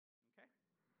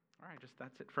All right,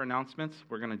 that's it for announcements.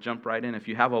 We're going to jump right in. If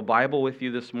you have a Bible with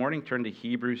you this morning, turn to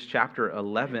Hebrews chapter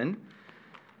 11.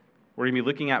 We're going to be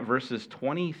looking at verses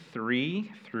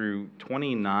 23 through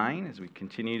 29 as we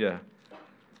continue to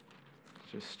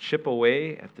just chip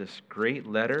away at this great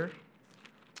letter.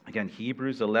 Again,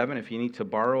 Hebrews 11. If you need to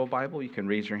borrow a Bible, you can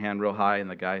raise your hand real high, and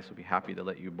the guys will be happy to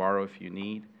let you borrow if you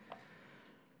need.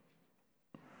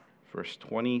 Verse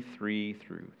 23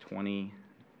 through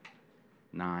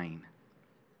 29.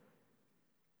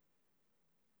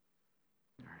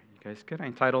 Guys, good. I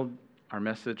entitled our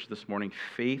message this morning,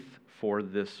 Faith for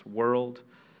This World.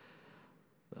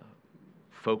 The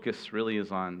focus really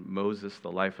is on Moses,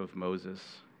 the life of Moses.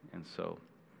 And so,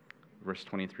 verse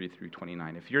 23 through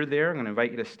 29. If you're there, I'm going to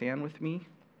invite you to stand with me.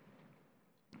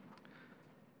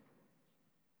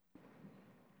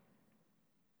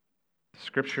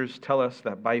 Scriptures tell us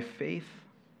that by faith,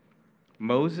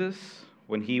 Moses,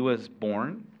 when he was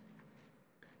born,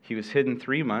 he was hidden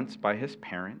 3 months by his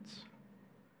parents,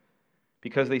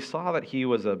 because they saw that he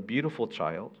was a beautiful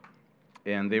child,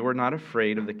 and they were not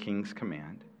afraid of the king's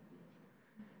command.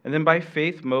 And then by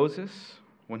faith, Moses,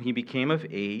 when he became of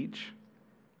age,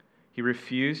 he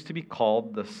refused to be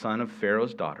called the son of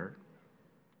Pharaoh's daughter,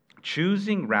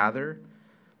 choosing rather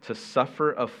to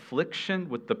suffer affliction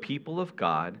with the people of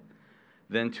God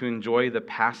than to enjoy the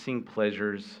passing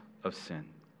pleasures of sin.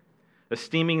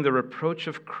 Esteeming the reproach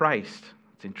of Christ,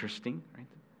 it's interesting, right?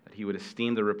 That he would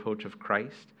esteem the reproach of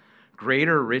Christ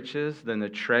greater riches than the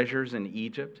treasures in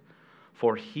Egypt,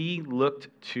 for he looked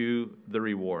to the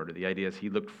reward. The idea is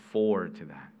he looked forward to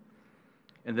that.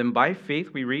 And then by faith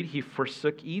we read, he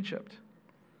forsook Egypt,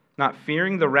 not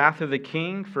fearing the wrath of the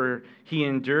king, for he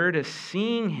endured as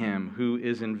seeing him who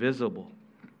is invisible.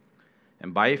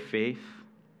 And by faith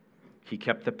he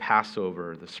kept the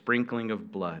Passover, the sprinkling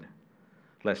of blood,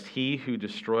 lest he who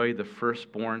destroyed the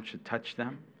firstborn should touch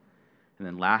them. And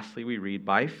then lastly we read,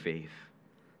 by faith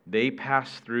they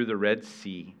passed through the Red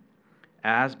Sea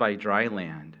as by dry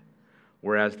land,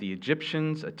 whereas the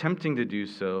Egyptians, attempting to do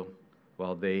so,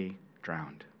 well, they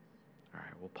drowned. All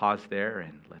right, we'll pause there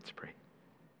and let's pray.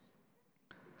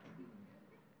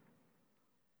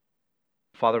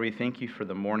 Father, we thank you for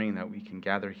the morning that we can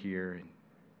gather here and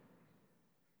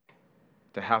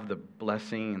to have the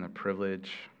blessing and the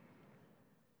privilege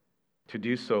to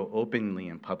do so openly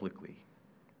and publicly.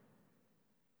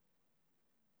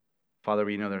 Father,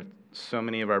 we know there are so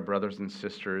many of our brothers and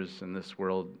sisters in this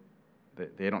world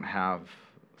that they don't have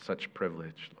such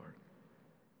privilege, Lord.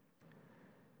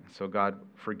 And so, God,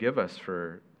 forgive us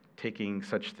for taking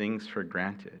such things for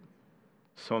granted.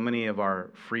 So many of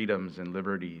our freedoms and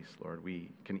liberties, Lord,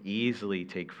 we can easily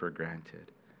take for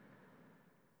granted.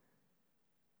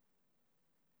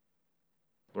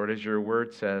 Lord, as your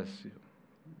word says,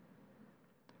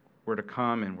 we're to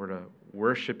come and we're to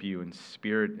worship you in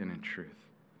spirit and in truth.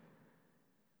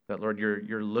 That, Lord,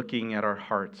 you're looking at our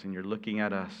hearts and you're looking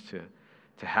at us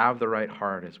to have the right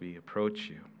heart as we approach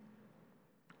you.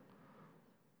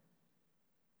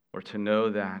 Or to know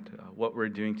that what we're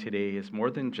doing today is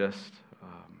more than just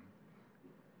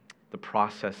the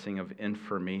processing of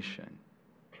information,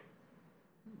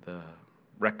 the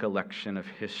recollection of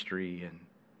history and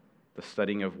the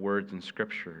studying of words in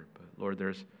Scripture. But, Lord,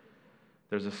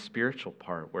 there's a spiritual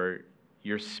part where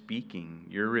you're speaking,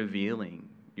 you're revealing,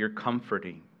 you're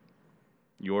comforting,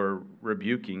 you're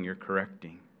rebuking, you're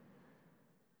correcting.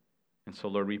 And so,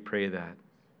 Lord, we pray that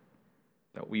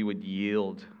we would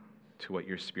yield to what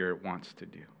your Spirit wants to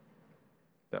do.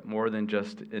 That more than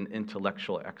just an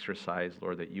intellectual exercise,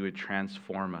 Lord, that you would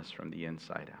transform us from the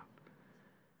inside out.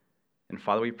 And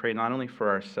Father, we pray not only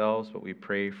for ourselves, but we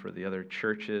pray for the other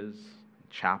churches,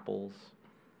 chapels,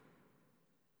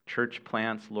 church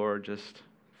plants, Lord, just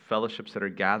fellowships that are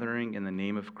gathering in the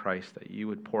name of Christ, that you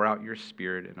would pour out your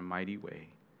Spirit in a mighty way.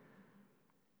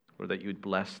 Lord, that you would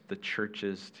bless the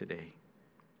churches today.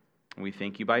 And we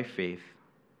thank you by faith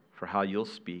for how you'll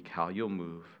speak, how you'll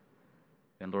move,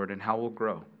 and Lord, and how we'll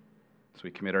grow. So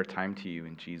we commit our time to you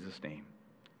in Jesus' name.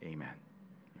 Amen.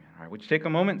 All right, would you take a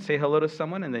moment and say hello to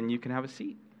someone, and then you can have a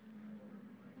seat.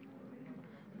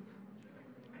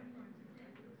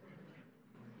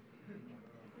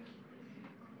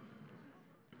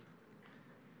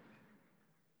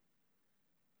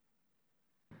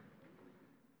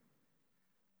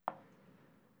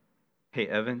 Hey,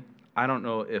 Evan, I don't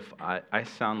know if I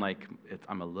sound like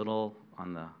I'm a little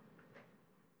on the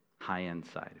high-end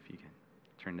side, if you can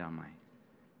turn down my...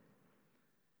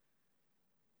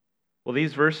 Well,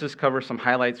 these verses cover some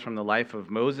highlights from the life of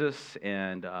Moses,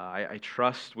 and I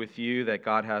trust with you that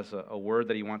God has a word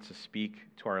that he wants to speak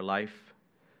to our life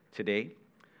today.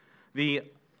 The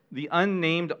the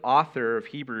unnamed author of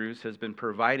Hebrews has been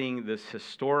providing this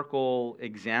historical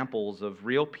examples of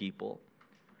real people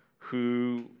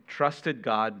who trusted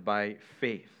God by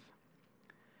faith.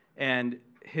 And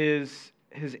his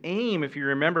aim, if you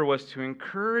remember, was to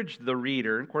encourage the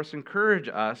reader, of course, encourage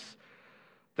us,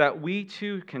 that we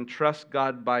too can trust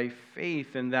God by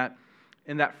faith, and that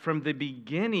from the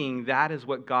beginning, that is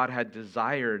what God had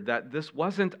desired, that this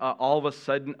wasn't all of a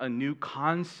sudden a new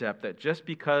concept, that just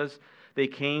because they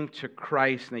came to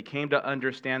Christ and they came to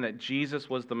understand that Jesus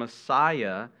was the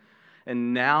Messiah,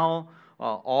 and now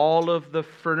all of the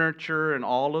furniture and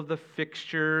all of the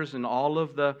fixtures and all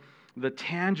of the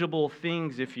tangible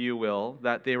things, if you will,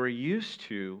 that they were used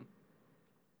to,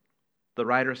 the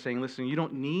writer is saying, listen, you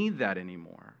don't need that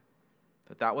anymore.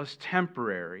 That was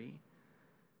temporary.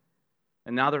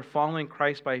 And now they're following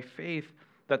Christ by faith,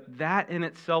 that in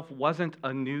itself wasn't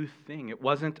a new thing. It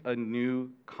wasn't a new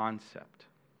concept.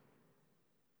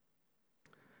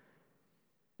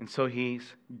 And so he's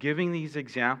giving these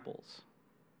examples,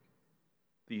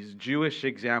 these Jewish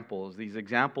examples, these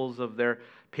examples of their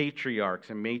patriarchs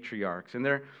and matriarchs.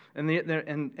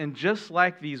 And just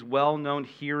like these well-known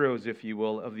heroes, if you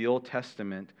will, of the Old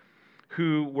Testament,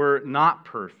 who were not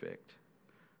perfect,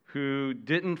 who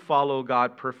didn't follow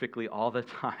God perfectly all the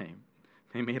time.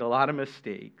 They made a lot of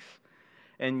mistakes.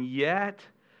 And yet,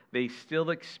 they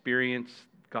still experienced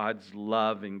God's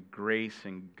love and grace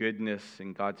and goodness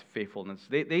and God's faithfulness.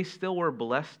 They still were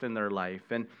blessed in their life.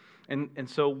 And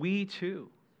so we too,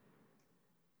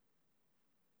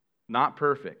 not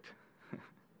perfect.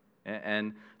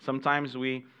 And sometimes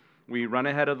we run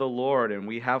ahead of the Lord and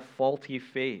we have faulty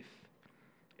faith.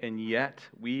 And yet,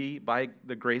 we, by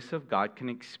the grace of God, can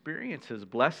experience His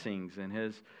blessings and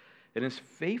His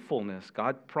faithfulness.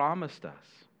 God promised us.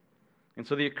 And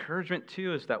so the encouragement,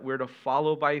 too, is that we're to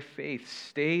follow by faith.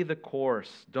 Stay the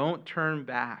course. Don't turn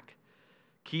back.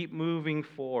 Keep moving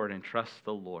forward and trust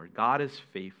the Lord. God is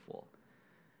faithful.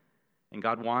 And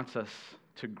God wants us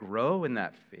to grow in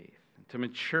that faith, to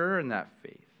mature in that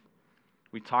faith.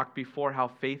 We talked before how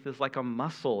faith is like a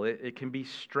muscle. It can be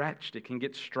stretched. It can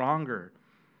get stronger.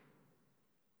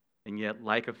 And yet,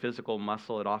 like a physical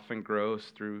muscle, it often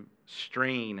grows through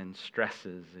strain and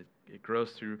stresses. It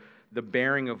grows through the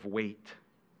bearing of weight.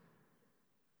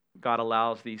 God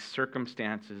allows these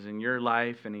circumstances in your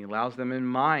life, and He allows them in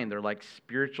mine. They're like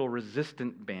spiritual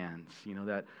resistant bands,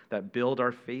 that build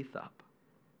our faith up.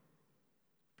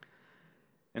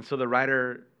 And so the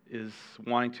writer is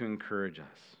wanting to encourage us.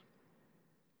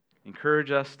 Encourage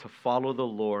us to follow the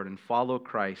Lord and follow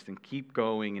Christ and keep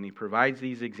going. And He provides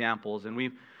these examples. And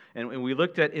we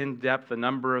looked at in depth a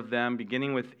number of them,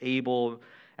 beginning with Abel,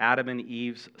 Adam and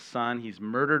Eve's son. He's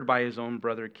murdered by his own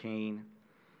brother Cain.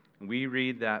 And we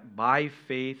read that by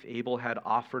faith, Abel had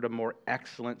offered a more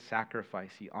excellent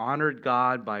sacrifice. He honored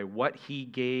God by what he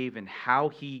gave and how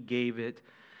he gave it.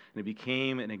 And it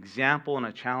became an example and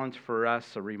a challenge for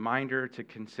us, a reminder to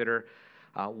consider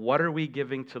what are we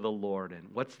giving to the Lord, and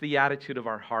what's the attitude of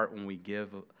our heart when we give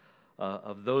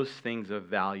of those things of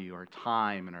value, our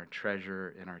time and our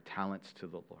treasure and our talents to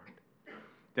the Lord.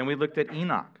 Then we looked at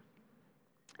Enoch.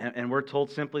 And we're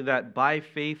told simply that by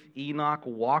faith, Enoch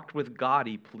walked with God.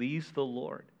 He pleased the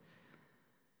Lord.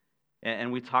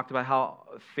 And we talked about how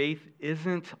faith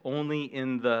isn't only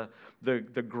in the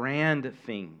grand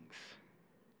things,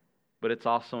 but it's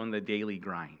also in the daily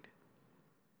grind.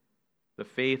 The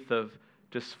faith of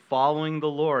just following the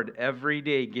Lord every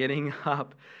day, getting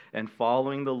up and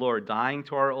following the Lord, dying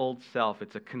to our old self.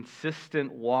 It's a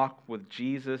consistent walk with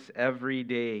Jesus every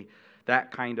day,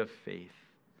 that kind of faith.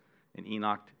 And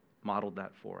Enoch modeled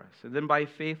that for us. And then by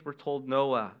faith, we're told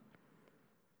Noah,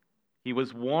 he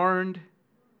was warned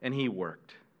and he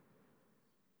worked.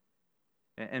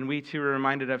 And we too are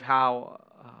reminded of how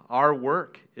our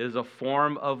work is a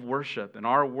form of worship, and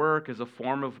our work is a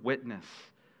form of witness.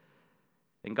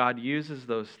 And God uses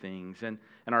those things. And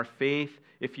our faith,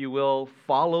 if you will,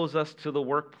 follows us to the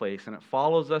workplace, and it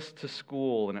follows us to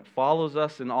school, and it follows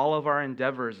us in all of our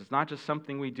endeavors. It's not just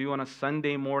something we do on a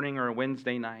Sunday morning or a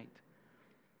Wednesday night.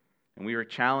 And we were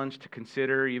challenged to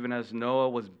consider, even as Noah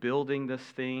was building this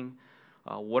thing,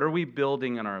 what are we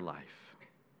building in our life?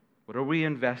 What are we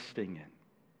investing in?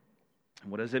 And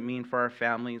what does it mean for our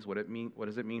families? What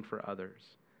does it mean for others?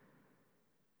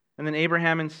 And then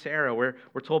Abraham and Sarah, we're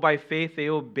told by faith they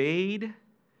obeyed,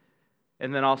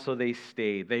 and then also they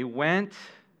stayed. They went,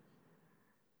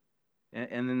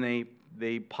 and then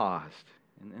they paused.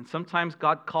 And sometimes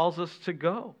God calls us to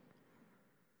go.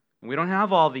 And we don't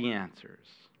have all the answers.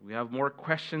 We have more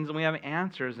questions than we have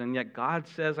answers, and yet God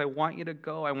says, I want you to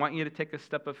go. I want you to take a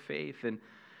step of faith. And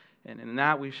in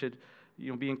that we should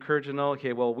be encouraged to know,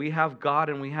 okay, well, we have God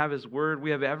and we have His Word.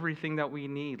 We have everything that we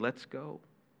need. Let's go.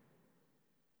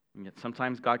 And yet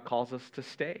sometimes God calls us to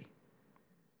stay.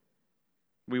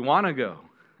 We want to go.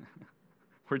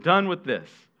 We're done with this.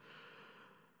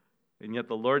 And yet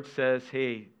the Lord says,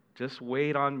 hey, just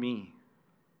wait on me.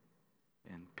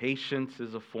 And patience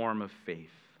is a form of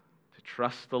faith. To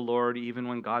trust the Lord even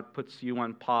when God puts you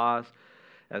on pause.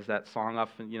 As that song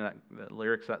often, the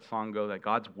lyrics of that song go, that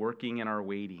God's working in our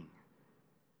waiting.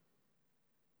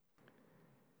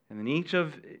 And then each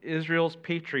of Israel's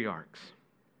patriarchs,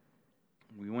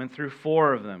 we went through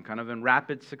 4 of them, kind of in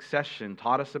rapid succession,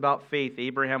 taught us about faith.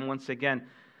 Abraham, once again,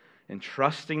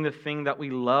 entrusting the thing that we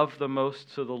love the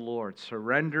most to the Lord,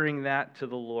 surrendering that to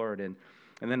the Lord. And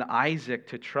then Isaac,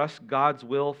 to trust God's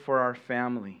will for our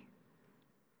family.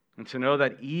 And to know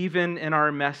that even in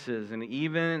our messes and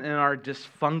even in our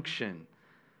dysfunction,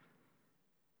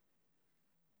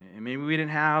 and maybe we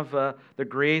didn't have the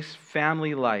Grace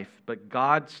family life, but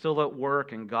God's still at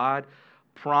work, and God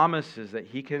promises that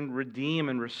He can redeem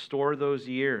and restore those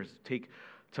years,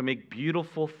 to make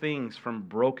beautiful things from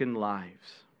broken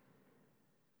lives.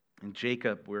 And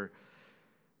Jacob, we're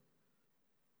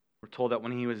told that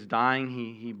when he was dying,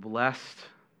 he blessed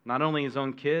not only his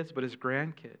own kids, but his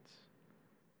grandkids.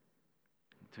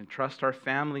 To entrust our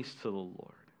families to the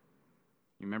Lord.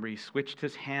 You remember, he switched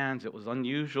his hands. It was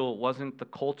unusual. It wasn't the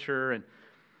culture,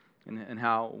 and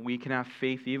how we can have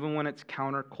faith even when it's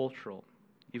countercultural.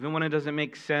 Even when it doesn't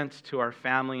make sense to our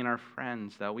family and our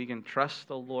friends, that we can trust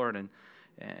the Lord,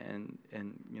 and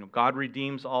God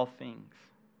redeems all things.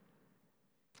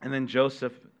 And then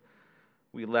Joseph,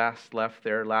 we left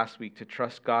there last week to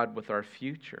trust God with our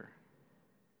future.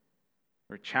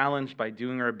 We're challenged by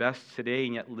doing our best today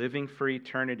and yet living for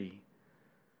eternity.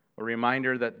 A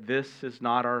reminder that this is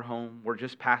not our home. We're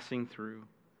just passing through.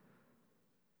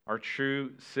 Our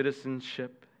true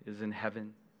citizenship is in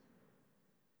heaven.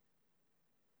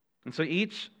 And so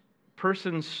each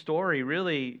person's story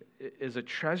really is a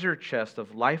treasure chest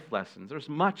of life lessons. There's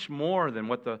much more than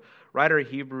what the writer of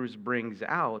Hebrews brings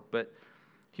out, but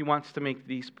he wants to make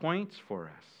these points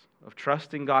for us of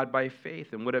trusting God by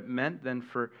faith and what it meant then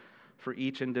for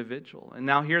each individual. And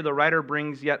now here the writer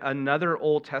brings yet another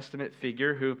Old Testament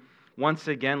figure who, once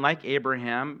again, like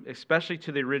Abraham, especially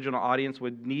to the original audience,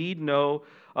 would need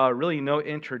really no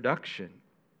introduction.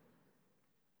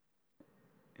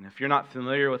 And if you're not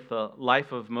familiar with the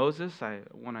life of Moses, I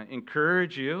want to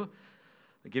encourage you,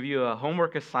 give you a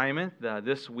homework assignment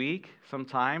this week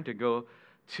sometime to go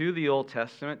to the Old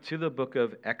Testament, to the book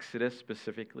of Exodus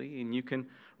specifically, and you can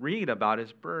read about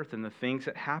his birth and the things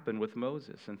that happened with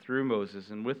Moses and through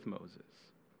Moses and with Moses.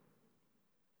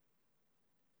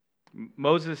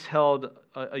 Moses held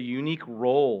a unique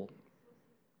role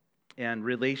and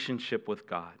relationship with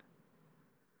God.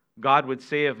 God would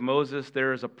say of Moses,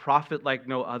 there is a prophet like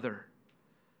no other.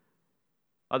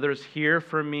 Others hear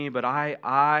from me, but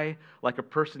I, like a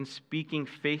person speaking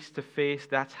face to face,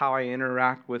 that's how I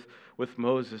interact with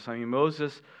Moses. I mean,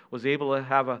 Moses was able to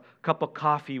have a cup of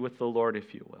coffee with the Lord,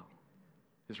 if you will.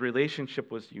 His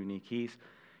relationship was unique.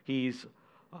 He's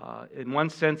in one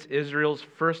sense, Israel's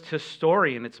first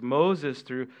historian. It's Moses,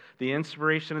 through the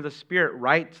inspiration of the Spirit,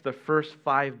 writes the first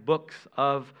 5 books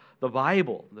of the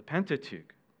Bible, the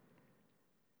Pentateuch.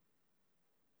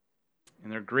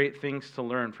 And there are great things to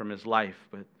learn from his life.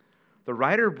 But the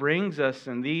writer brings us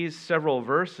in these several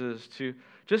verses to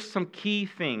just some key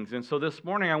things. And so this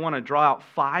morning I want to draw out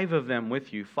 5 of them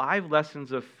with you, 5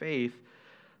 lessons of faith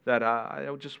that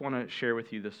I just want to share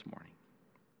with you this morning.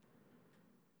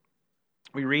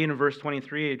 We read in verse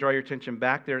 23, I draw your attention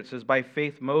back there, it says, by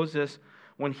faith Moses,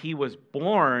 when he was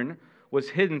born, was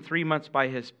hidden 3 months by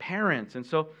his parents. And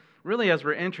so really as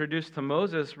we're introduced to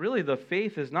Moses, really the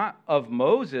faith is not of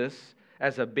Moses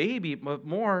as a baby, but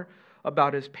more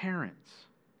about his parents.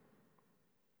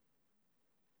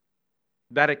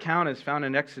 That account is found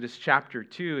in Exodus chapter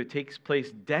 2. It takes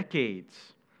place decades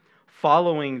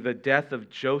following the death of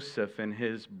Joseph and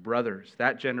his brothers,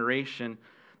 that generation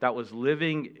that was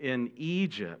living in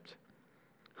Egypt,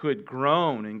 who had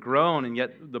grown, and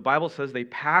yet the Bible says they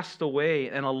passed away,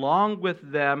 and along with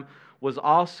them was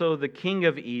also the king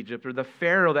of Egypt, or the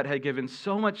Pharaoh that had given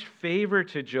so much favor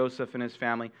to Joseph and his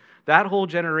family. That whole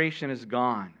generation is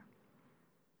gone.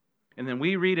 And then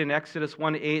we read in Exodus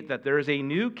 1:8 that there is a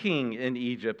new king in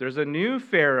Egypt. There's a new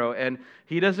Pharaoh, and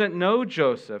he doesn't know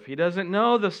Joseph. He doesn't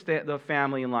know the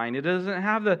family line. He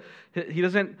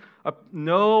doesn't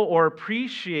know or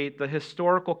appreciate the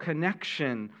historical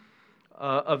connection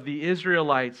of the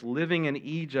Israelites living in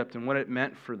Egypt and what it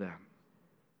meant for them.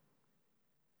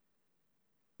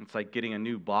 It's like getting a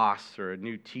new boss or a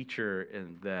new teacher,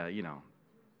 and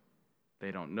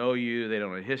They don't know you, they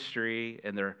don't know history,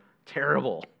 and they're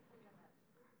terrible.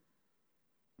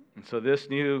 And so this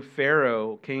new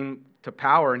Pharaoh came to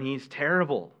power, and he's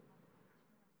terrible.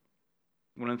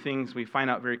 One of the things we find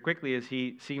out very quickly is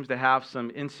he seems to have some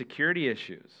insecurity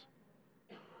issues.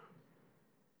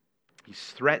 He's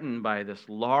threatened by this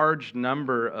large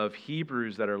number of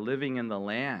Hebrews that are living in the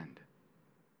land.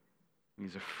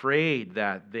 He's afraid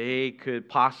that they could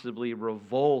possibly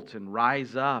revolt and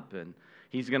rise up, and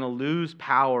he's going to lose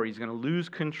power. He's going to lose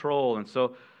control. And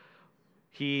so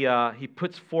he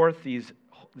puts forth these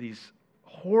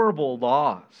horrible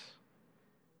laws,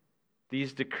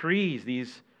 these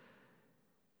decrees,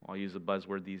 I'll use the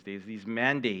buzzword these days, these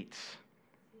mandates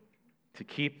to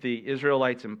keep the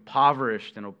Israelites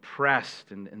impoverished and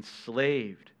oppressed and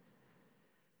enslaved.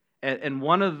 And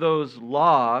one of those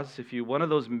laws, one of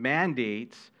those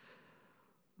mandates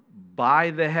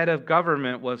by the head of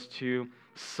government was to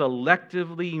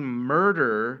selectively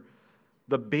murder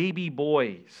the baby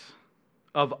boys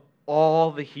of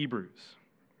all the Hebrews.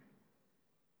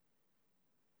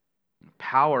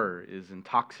 Power is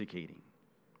intoxicating.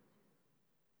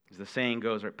 As the saying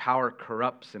goes, right, power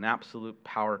corrupts and absolute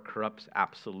power corrupts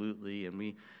absolutely. And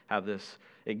we have this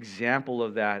example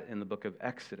of that in the book of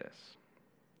Exodus.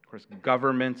 Of course,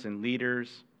 governments and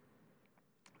leaders,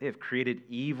 they have created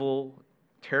evil,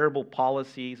 terrible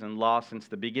policies and laws since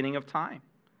the beginning of time.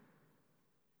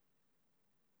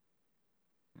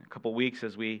 In a couple weeks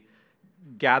as we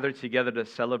gather together to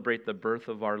celebrate the birth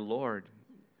of our Lord,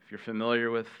 if you're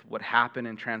familiar with what happened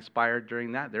and transpired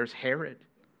during that, there's Herod.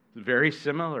 Very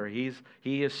similar. He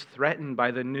is threatened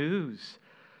by the news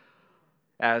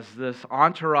as this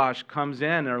entourage comes in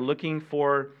and are looking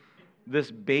for this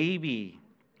baby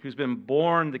who's been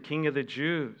born the King of the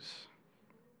Jews.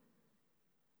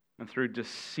 And through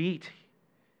deceit,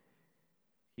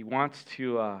 he wants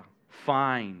to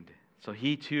find so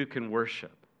he too can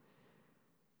worship.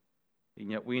 And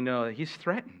yet we know that he's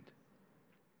threatened.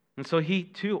 And so he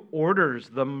too orders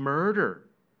the murder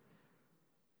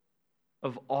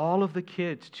of all of the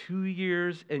kids 2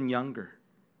 years and younger.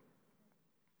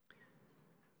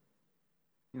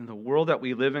 The world that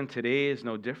we live in today is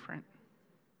no different.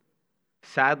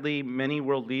 Sadly, many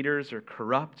world leaders are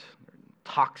corrupt, they're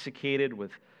intoxicated with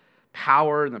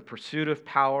power and the pursuit of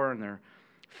power, and they're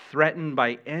threatened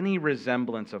by any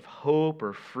resemblance of hope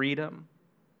or freedom.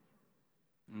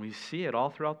 And we see it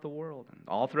all throughout the world and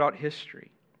all throughout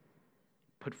history.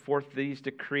 Put forth these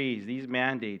decrees, these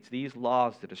mandates, these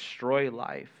laws to destroy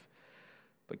life.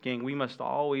 But gang, we must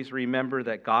always remember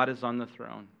that God is on the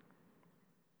throne.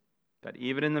 That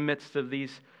even in the midst of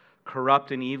these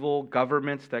corrupt and evil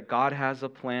governments, that God has a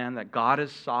plan, that God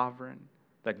is sovereign,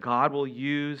 that God will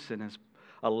use and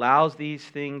allows these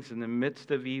things in the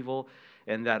midst of evil,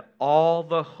 and that all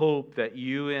the hope that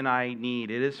you and I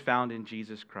need, it is found in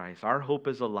Jesus Christ. Our hope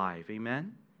is alive.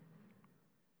 Amen?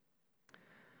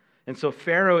 And so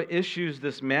Pharaoh issues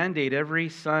this mandate. Every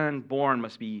son born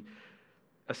must be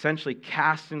essentially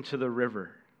cast into the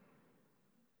river.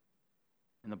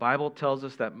 And the Bible tells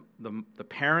us that the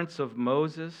parents of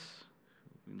Moses,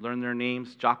 we learn their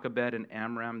names, Jochebed and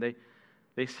Amram,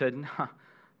 they said, no,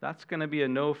 that's going to be a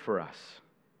no for us.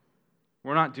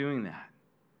 We're not doing that.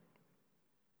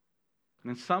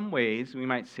 And in some ways, we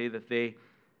might say that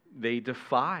they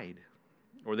defied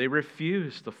or they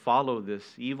refused to follow this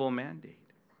evil mandate.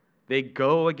 They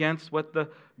go against what the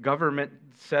government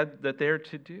said that they're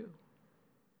to do.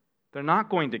 They're not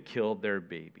going to kill their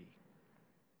baby.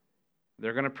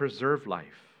 They're going to preserve life.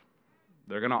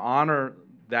 They're going to honor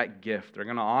that gift. They're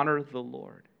going to honor the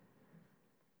Lord.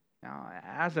 Now,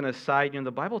 as an aside,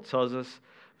 the Bible tells us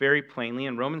very plainly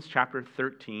in Romans chapter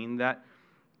 13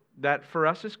 that for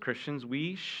us as Christians,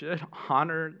 we should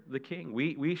honor the king.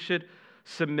 We should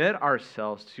submit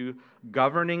ourselves to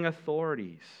governing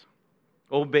authorities.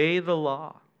 Obey the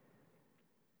law.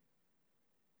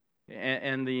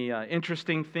 And the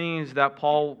interesting thing is that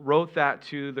Paul wrote that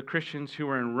to the Christians who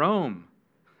were in Rome.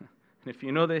 And if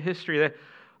you know the history,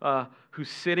 that who's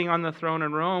sitting on the throne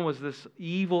in Rome was this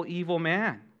evil, evil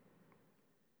man.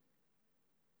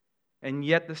 And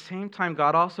yet at the same time,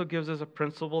 God also gives us a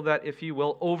principle that, if you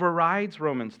will, overrides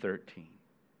Romans 13.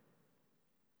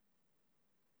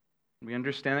 We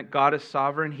understand that God is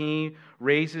sovereign. He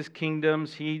raises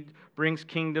kingdoms. He brings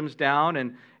kingdoms down.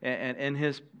 And in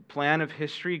His plan of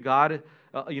history, God,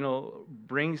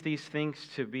 brings these things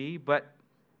to be. But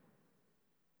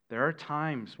there are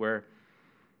times where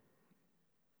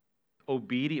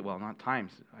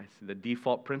the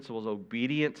default principle is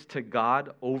obedience to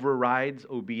God overrides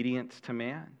obedience to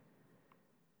man.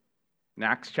 In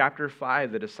Acts chapter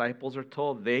 5, the disciples are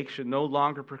told they should no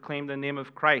longer proclaim the name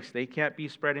of Christ. They can't be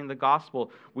spreading the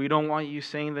gospel. We don't want you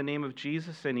saying the name of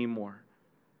Jesus anymore.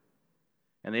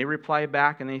 And they reply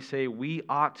back and they say, we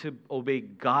ought to obey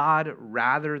God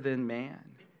rather than man.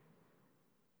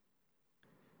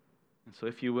 And so,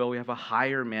 if you will, we have a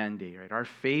higher mandate, right? Our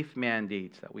faith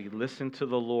mandates that we listen to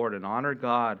the Lord and honor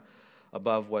God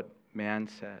above what man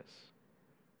says.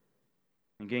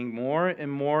 And getting more and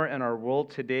more in our world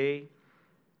today,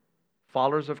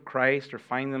 followers of Christ are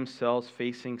finding themselves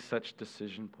facing such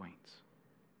decision points.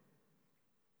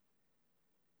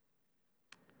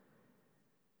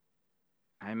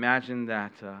 I imagine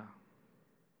that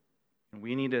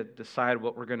we need to decide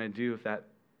what we're going to do if that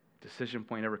decision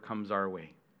point ever comes our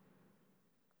way.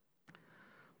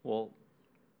 Well,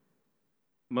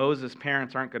 Moses'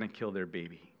 parents aren't going to kill their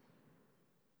baby.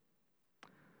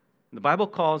 The Bible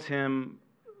calls him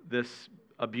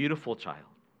a beautiful child.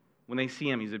 When they see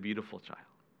him, he's a beautiful child.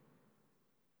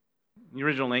 In the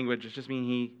original language, it just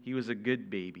means he was a good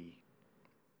baby.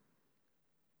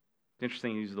 It's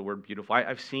interesting to use the word beautiful.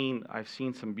 I've seen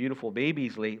some beautiful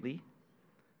babies lately.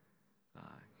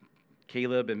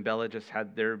 Caleb and Bella just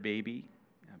had their baby,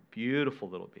 a beautiful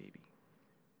little baby.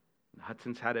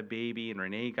 Hudson's had a baby, and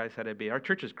Renee guys had a baby. Our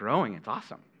church is growing. It's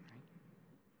awesome.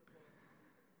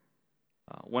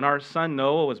 When our son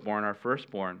Noah was born, our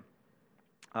firstborn,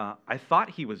 I thought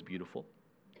he was beautiful.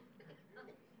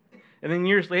 And then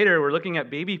years later, we're looking at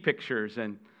baby pictures,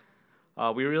 and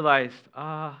we realized,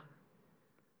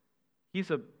 he's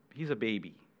a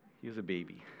baby. He was a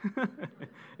baby.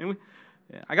 And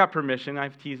I got permission.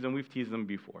 We've teased him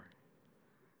before.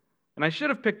 And I should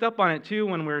have picked up on it too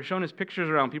when we were showing his pictures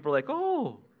around. People were like,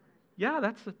 "Oh, yeah,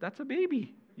 that's a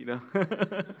baby, you know,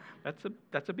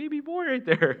 that's a baby boy right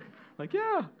there." Like,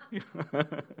 yeah.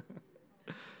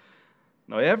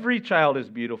 No, every child is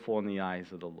beautiful in the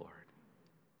eyes of the Lord.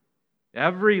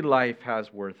 Every life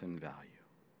has worth and value.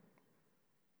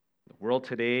 The world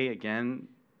today, again,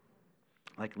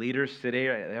 like leaders today,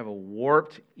 they have a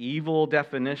warped, evil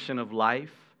definition of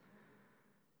life.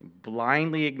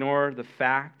 Blindly ignore the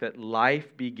fact that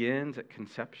life begins at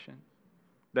conception,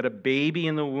 that a baby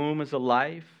in the womb is a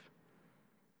life.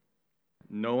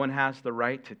 No one has the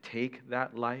right to take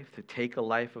that life, to take a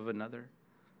life of another.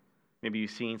 Maybe you've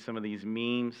seen some of these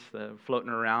memes floating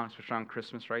around, especially on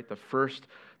Christmas, right? The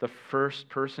first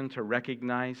person to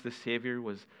recognize the Savior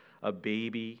was a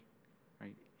baby,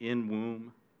 right, in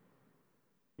womb.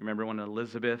 You remember when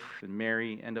Elizabeth and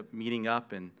Mary end up meeting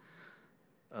up, and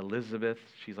Elizabeth,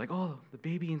 she's like, "Oh, the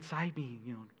baby inside me,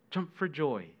 jump for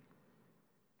joy."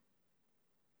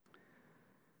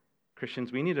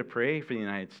 Christians, we need to pray for the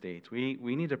United States. We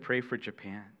need to pray for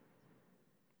Japan.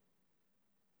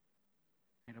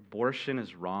 And abortion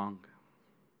is wrong.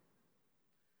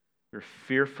 We're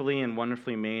fearfully and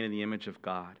wonderfully made in the image of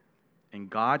God. And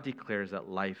God declares that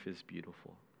life is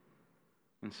beautiful.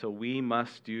 And so we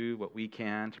must do what we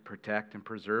can to protect and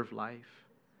preserve life.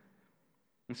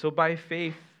 And so by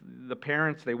faith, the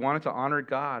parents, they wanted to honor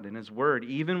God and His word,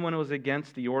 even when it was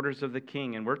against the orders of the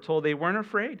king. And we're told they weren't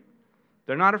afraid.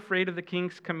 They're not afraid of the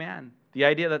king's command. The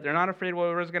idea that they're not afraid of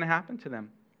what was going to happen to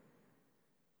them.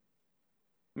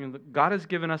 God has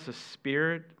given us a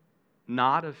spirit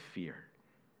not of fear,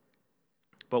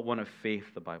 but one of faith,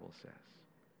 the Bible says.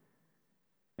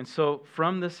 And so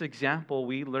from this example,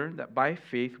 we learn that by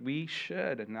faith we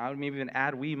should, and I would maybe even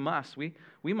add we must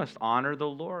honor the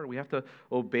Lord. We have to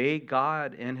obey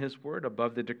God and His word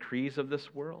above the decrees of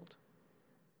this world.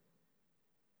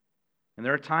 And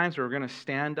there are times where we're going to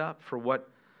stand up for what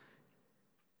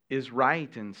is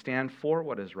right and stand for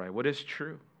what is right, what is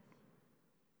true.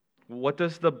 What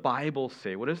does the Bible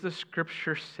say? What does the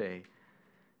Scripture say?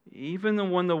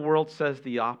 Even when the world says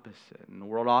the opposite, and the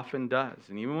world often does,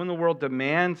 and even when the world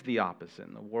demands the opposite,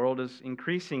 and the world is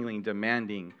increasingly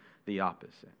demanding the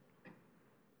opposite.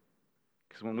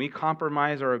 Because when we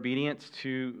compromise our obedience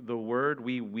to the Word,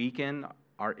 we weaken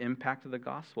our impact of the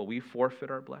gospel. We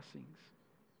forfeit our blessings.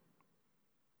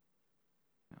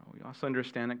 Now, we also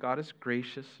understand that God is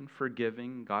gracious and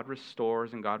forgiving, God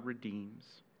restores and God redeems,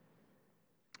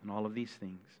 and all of these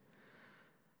things.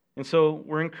 And so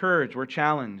we're encouraged, we're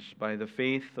challenged by the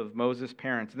faith of Moses'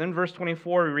 parents. And then verse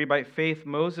 24, we read, by faith,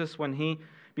 Moses, when he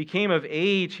became of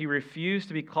age, he refused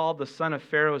to be called the son of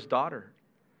Pharaoh's daughter,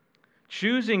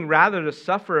 choosing rather to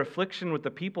suffer affliction with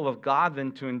the people of God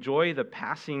than to enjoy the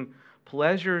passing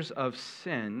pleasures of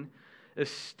sin,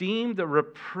 esteemed the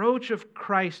reproach of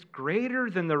Christ greater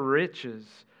than the riches,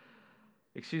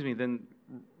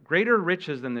 greater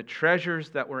riches than the treasures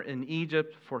that were in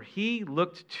Egypt, for he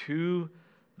looked to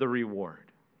the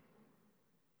reward,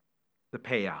 the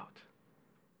payout.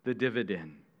 the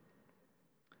dividend.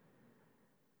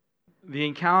 The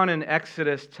account in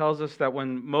Exodus tells us that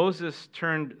when Moses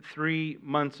turned 3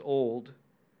 months old,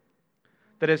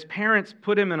 that his parents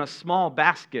put him in a small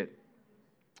basket,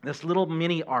 this little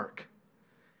mini ark,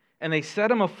 and they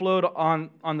set him afloat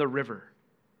on the river.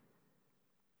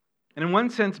 And in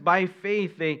one sense, by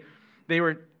faith, they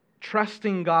were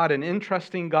trusting God and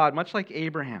entrusting God, much like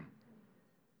Abraham.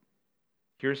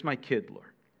 Here's my kid,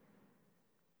 Lord.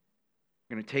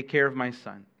 I'm going to take care of my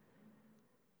son.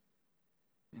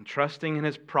 And trusting in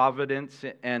His providence,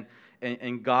 and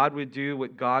God would do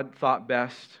what God thought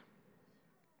best.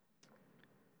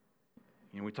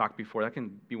 We talked before, that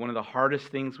can be one of the hardest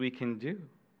things we can do,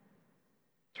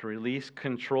 to release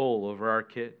control over our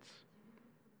kids,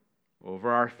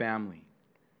 over our family,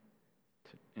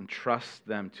 to entrust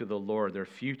them to the Lord, their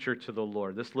future to the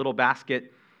Lord. This little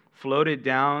basket floated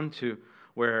down to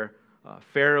where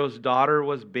Pharaoh's daughter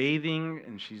was bathing,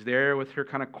 and she's there with her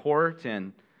kind of court,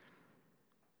 and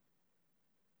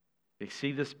they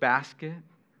see this basket.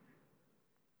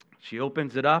 She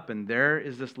opens it up, and there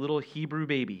is this little Hebrew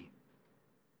baby.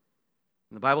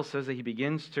 And the Bible says that he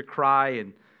begins to cry,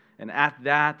 and at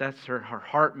that's her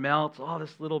heart melts. Oh,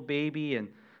 this little baby. And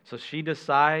so she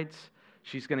decides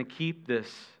she's going to keep this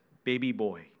baby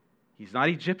boy. He's not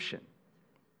Egyptian.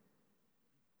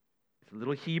 It's a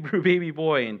little Hebrew baby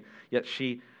boy, and yet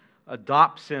she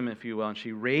adopts him, if you will, and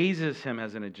she raises him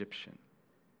as an Egyptian.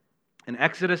 And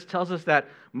Exodus tells us that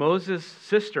Moses'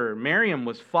 sister, Miriam,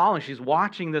 was following. She's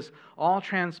watching this all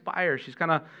transpire. She's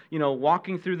kind of,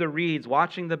 walking through the reeds,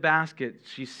 watching the basket.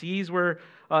 She sees where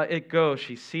it goes.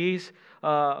 She sees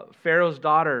Pharaoh's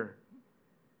daughter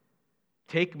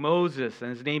take Moses,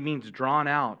 and his name means drawn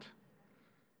out.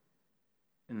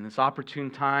 In this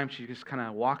opportune time, she just kind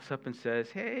of walks up and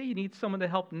says, hey, you need someone to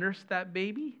help nurse that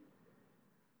baby?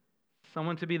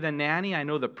 Someone to be the nanny? I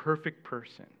know the perfect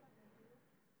person.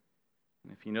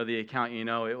 If you know the account, you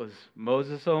know it was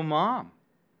Moses' own mom.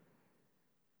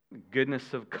 The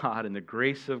goodness of God and the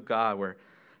grace of God, where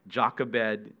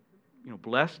Jochebed,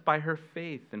 blessed by her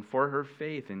faith and for her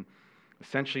faith, and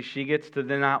essentially she gets to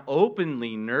then now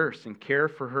openly nurse and care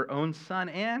for her own son,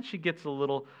 and she gets a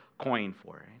little coin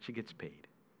for it, and she gets paid.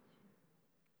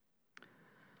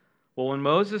 Well, when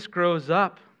Moses grows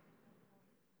up,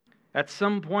 at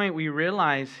some point we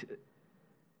realize,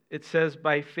 it says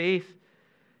by faith,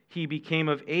 he became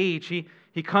of age.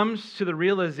 He comes to the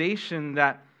realization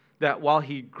that while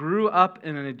he grew up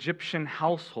in an Egyptian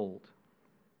household,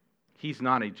 he's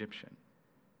not Egyptian.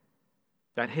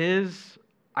 That his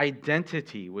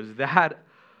identity was that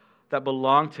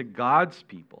belonged to God's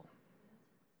people.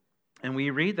 And we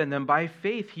read that then by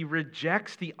faith, he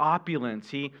rejects the opulence.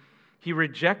 He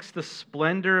rejects the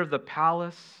splendor of the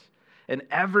palace and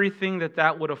everything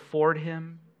that would afford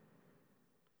him.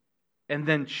 And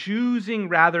then choosing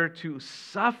rather to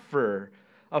suffer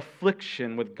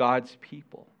affliction with God's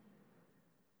people.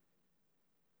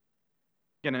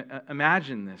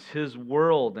 Imagine this, his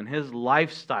world and his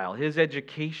lifestyle, his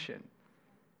education.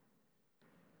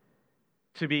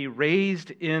 To be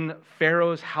raised in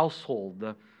Pharaoh's household.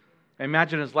 I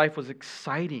imagine his life was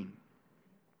exciting,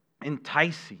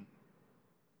 enticing.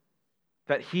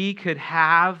 That he could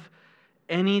have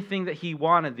anything that he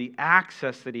wanted, the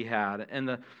access that he had, and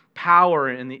the power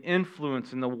and the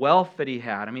influence and the wealth that he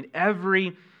had. I mean,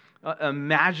 every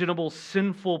imaginable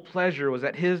sinful pleasure was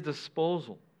at his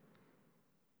disposal.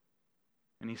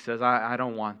 And he says, I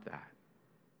don't want that.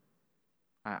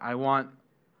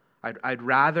 I'd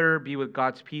rather be with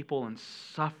God's people and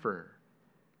suffer.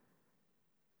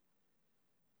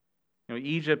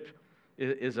 Egypt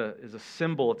is a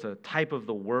symbol, it's a type of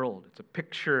the world. It's a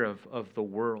picture of the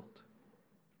world.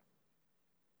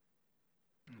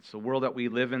 It's a world that we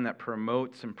live in that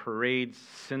promotes and parades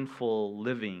sinful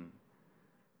living.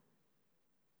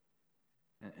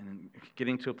 And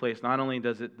getting to a place, not only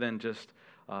does it then just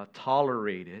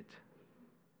tolerate it,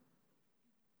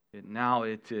 now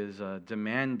it is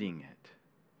demanding it.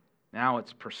 Now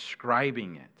it's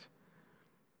prescribing it.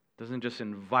 It doesn't just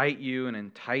invite you and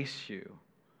entice you.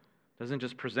 It doesn't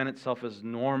just present itself as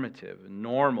normative and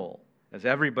normal, as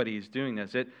everybody is doing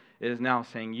this. It is now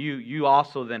saying you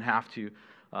also then have to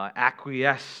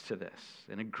acquiesce to this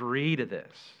and agree to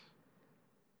this.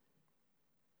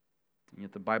 And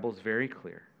yet the Bible is very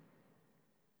clear.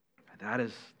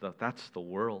 That's the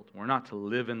world. We're not to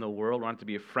live in the world. We're not to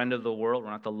be a friend of the world.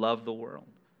 We're not to love the world.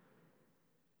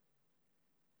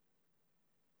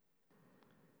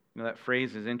 That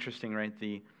phrase is interesting, right?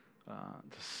 To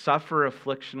suffer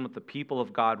affliction with the people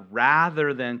of God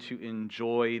rather than to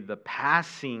enjoy the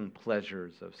passing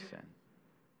pleasures of sin.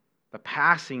 the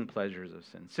passing pleasures of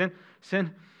sin.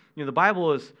 Sin, the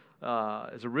Bible is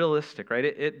a realistic,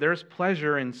 right? There's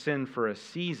pleasure in sin for a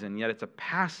season, yet it's a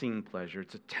passing pleasure.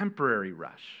 It's a temporary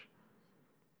rush.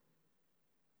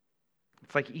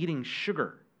 It's like eating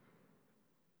sugar.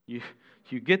 You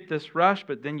get this rush,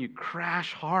 but then you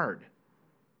crash hard.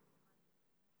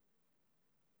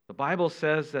 The Bible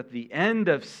says that the end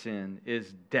of sin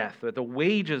is death, that the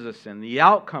wages of sin, the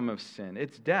outcome of sin,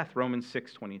 it's death, Romans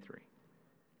 6:23.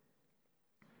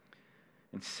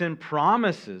 And sin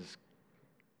promises,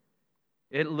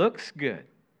 it looks good,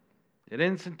 it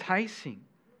is enticing,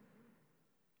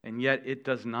 and yet it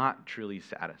does not truly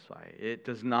satisfy. It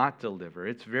does not deliver.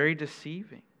 It's very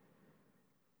deceiving.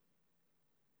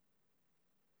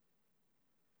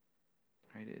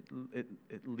 Right?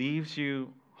 It leaves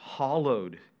you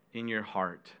hollowed in your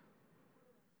heart.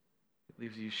 It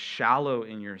leaves you shallow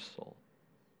in your soul.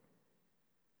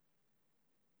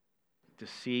 It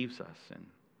deceives us and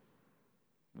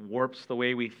warps the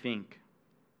way we think.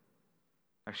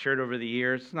 I've shared over the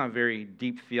years, it's not very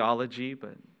deep theology,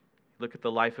 but look at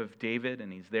the life of David,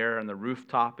 and he's there on the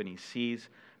rooftop, and he sees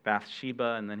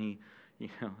Bathsheba, and then he,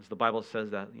 as the Bible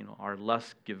says that, our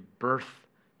lusts give birth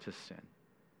to sin.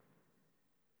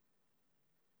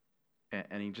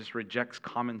 And he just rejects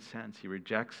common sense. He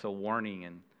rejects a warning,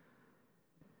 and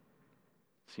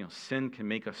sin can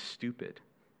make us stupid.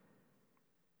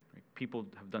 People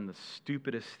have done the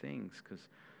stupidest things because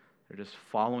they're just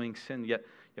following sin. Yet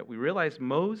we realize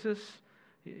Moses,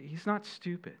 he's not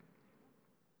stupid.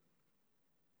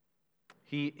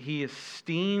 He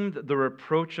esteemed the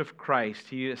reproach of Christ.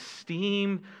 He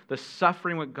esteemed the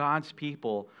suffering with God's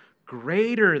people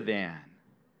greater than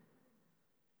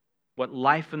what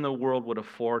life in the world would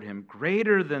afford him,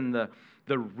 greater than the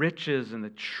riches and the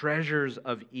treasures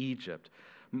of Egypt.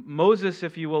 Moses,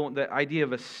 if you will, the idea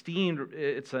of esteemed,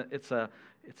 it's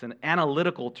an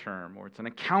analytical term, or it's an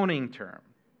accounting term.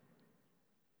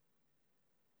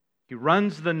 He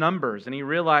runs the numbers and he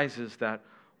realizes that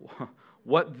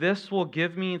what this will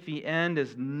give me at the end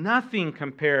is nothing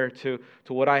compared to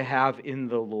what I have in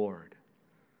the Lord.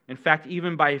 In fact,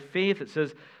 even by faith, it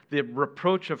says the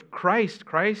reproach of Christ,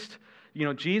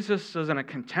 Jesus isn't a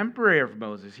contemporary of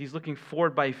Moses. He's looking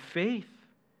forward by faith.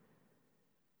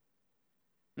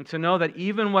 And to know that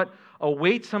even what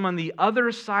awaits him on the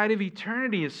other side of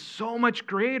eternity is so much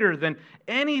greater than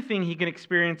anything he can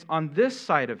experience on this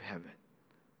side of heaven.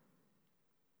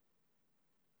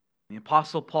 The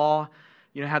Apostle Paul,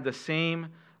 had the same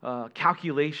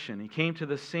calculation. He came to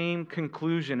the same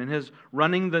conclusion in his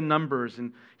running the numbers.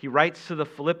 And he writes to the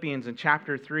Philippians in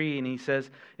chapter 3, and he says,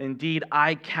 "Indeed,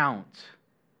 I count.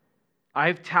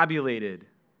 I've tabulated.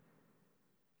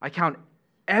 I count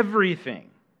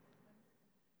everything."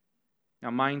 Now,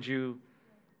 mind you,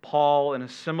 Paul, in a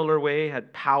similar way,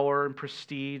 had power and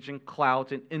prestige and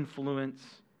clout and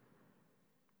influence.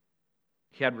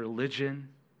 He had religion.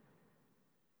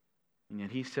 And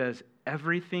yet he says,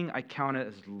 everything I count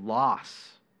as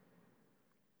loss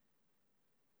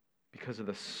because of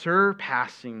the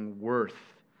surpassing worth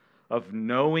of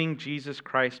knowing Jesus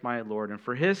Christ my Lord. And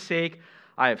for his sake,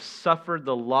 I have suffered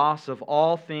the loss of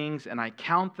all things, and I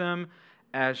count them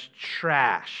as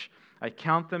trash. I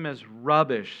count them as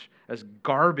rubbish, as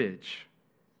garbage,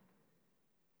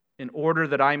 in order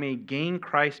that I may gain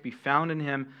Christ, be found in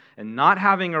him, and not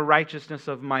having a righteousness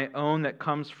of my own that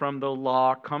comes from the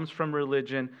law, comes from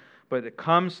religion, but it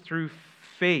comes through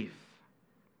faith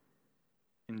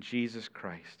in Jesus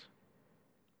Christ.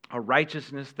 A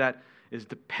righteousness that is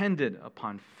dependent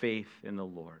upon faith in the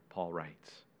Lord, Paul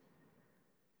writes.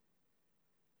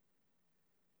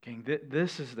 Gang,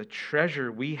 this is the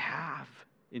treasure we have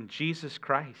in Jesus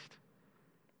Christ.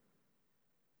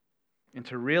 And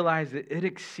to realize that it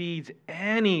exceeds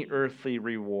any earthly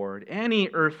reward, any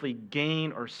earthly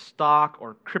gain or stock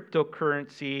or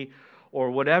cryptocurrency or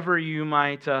whatever you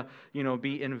might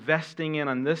be investing in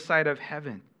on this side of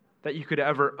heaven that you could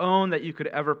ever own, that you could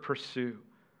ever pursue.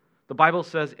 The Bible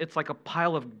says it's like a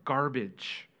pile of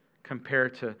garbage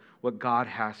compared to what God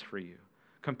has for you,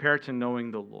 compared to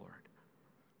knowing the Lord.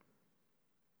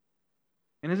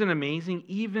 And isn't it amazing?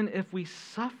 Even if we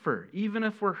suffer, even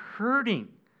if we're hurting,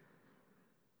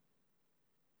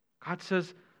 God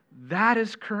says that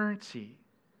is currency.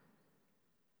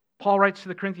 Paul writes to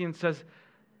the Corinthians, says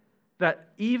that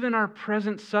even our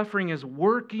present suffering is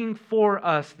working for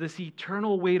us this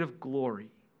eternal weight of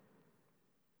glory.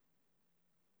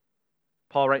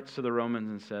 Paul writes to the Romans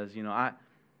and says, he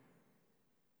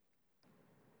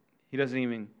doesn't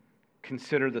even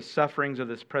consider the sufferings of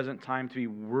this present time to be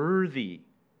worthy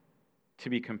to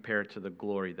be compared to the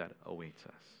glory that awaits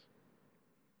us.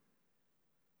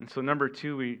 And so number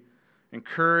two,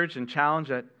 encourage and challenge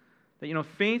that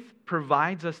faith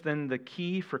provides us then the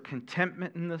key for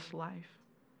contentment in this life.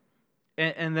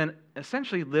 And then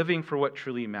essentially living for what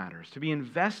truly matters, to be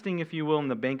investing, if you will, in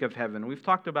the bank of heaven. We've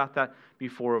talked about that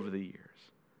before over the years.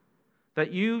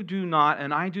 That you do not,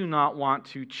 and I do not want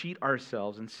to cheat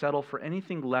ourselves and settle for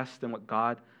anything less than what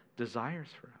God desires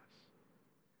for us.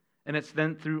 And it's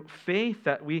then through faith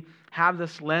that we have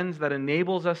this lens that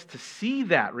enables us to see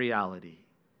that reality.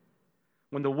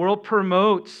 When the world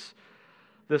promotes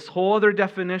this whole other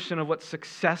definition of what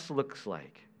success looks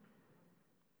like,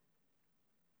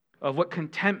 of what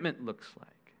contentment looks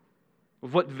like,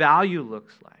 of what value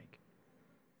looks like,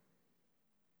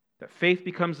 that faith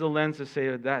becomes the lens to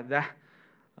say that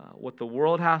what the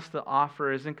world has to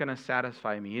offer isn't going to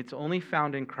satisfy me. It's only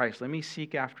found in Christ. Let me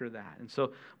seek after that. And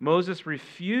so Moses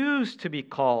refused to be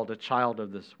called a child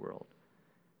of this world.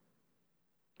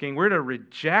 Okay, we're to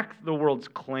reject the world's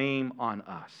claim on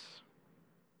us.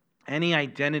 Any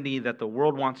identity that the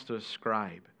world wants to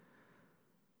ascribe.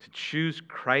 To choose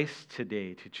Christ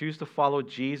today. To choose to follow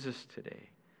Jesus today.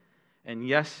 And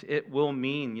yes, it will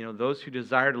mean, those who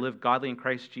desire to live godly in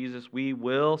Christ Jesus, we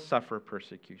will suffer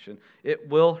persecution. It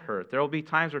will hurt. There will be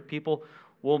times where people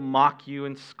will mock you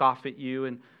and scoff at you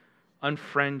and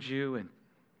unfriend you. And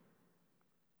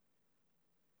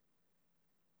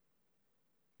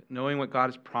knowing what God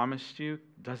has promised you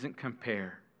doesn't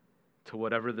compare to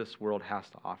whatever this world has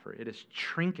to offer. It is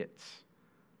trinkets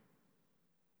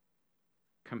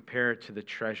compared to the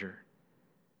treasure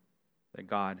that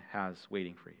God has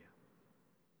waiting for you.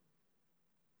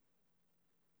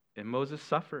 And Moses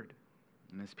suffered,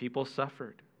 and his people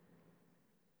suffered.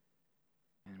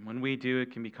 And when we do,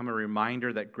 it can become a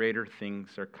reminder that greater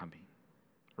things are coming.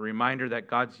 A reminder that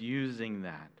God's using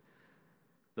that.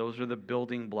 Those are the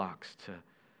building blocks to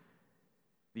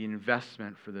the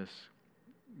investment for this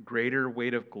greater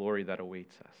weight of glory that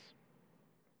awaits us.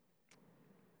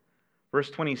 Verse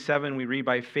 27, we read,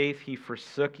 by faith he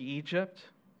forsook Egypt.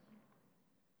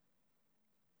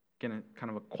 Again, kind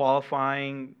of a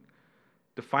qualifying,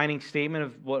 defining statement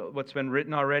of what's been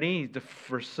written already. He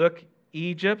forsook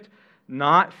Egypt,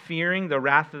 not fearing the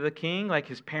wrath of the king like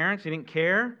his parents. He didn't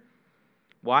care.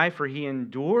 Why? For he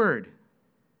endured.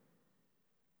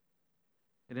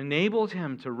 It enabled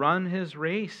him to run his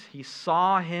race. He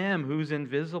saw him who's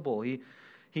invisible.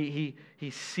 He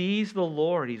sees the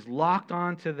Lord. He's locked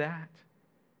onto that.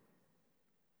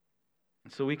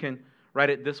 And so we can write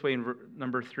it this way in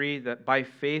number 3, that by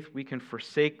faith we can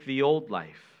forsake the old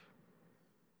life.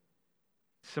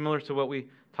 Similar to what we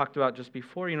talked about just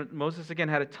before. Moses again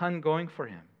had a ton going for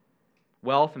him.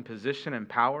 Wealth and position and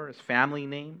power, his family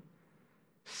name.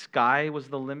 Sky was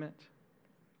the limit.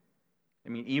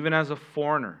 Even as a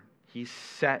foreigner, he's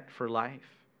set for life.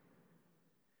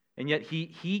 And yet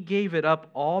he gave it up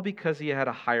all because he had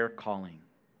a higher calling.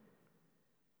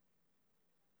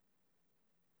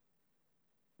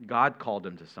 God called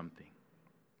him to something.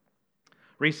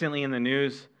 Recently in the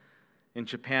news in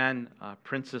Japan,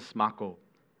 Princess Mako,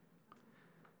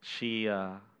 she,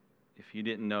 if you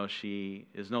didn't know, she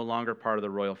is no longer part of the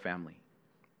royal family.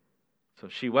 So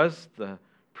she was the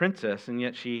princess, and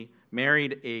yet she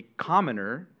married a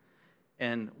commoner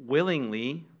and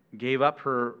willingly gave up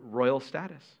her royal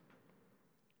status.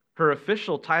 Her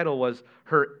official title was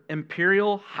Her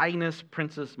Imperial Highness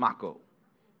Princess Mako.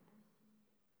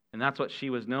 And that's what she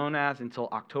was known as until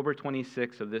October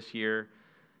 26th of this year.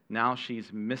 Now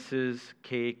she's Mrs.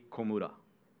 Kei Komura.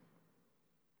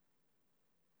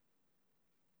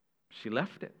 She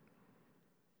left it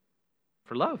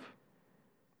for love.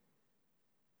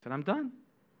 Said, I'm done.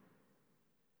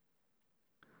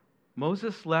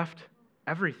 Moses left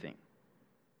everything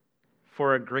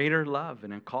for a greater love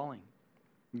and a calling.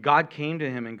 God came to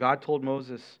him and God told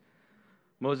Moses,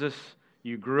 Moses,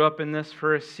 you grew up in this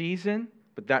for a season,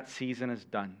 but that season is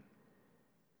done.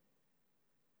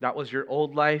 That was your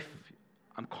old life.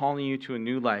 I'm calling you to a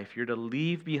new life. You're to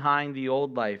leave behind the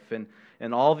old life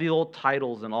and all the old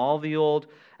titles and all the old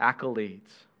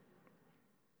accolades.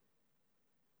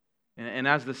 And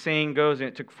as the saying goes,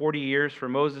 it took 40 years for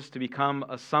Moses to become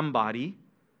a somebody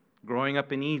growing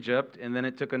up in Egypt, and then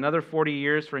it took another 40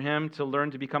 years for him to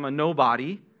learn to become a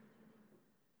nobody.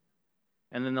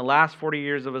 And then the last 40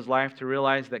 years of his life to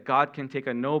realize that God can take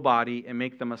a nobody and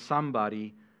make them a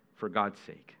somebody for God's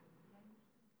sake.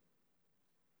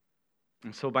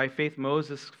 And so by faith,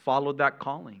 Moses followed that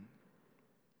calling.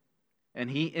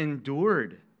 And he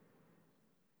endured.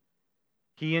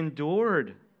 He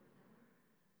endured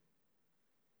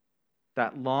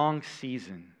that long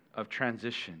season of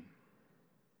transition,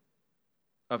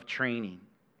 of training.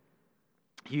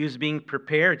 He was being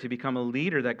prepared to become a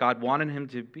leader that God wanted him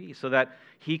to be so that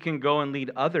he can go and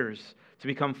lead others to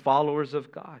become followers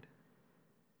of God.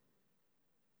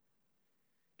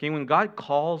 Okay, when God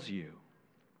calls you,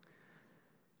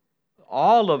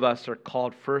 all of us are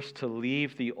called first to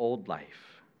leave the old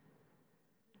life,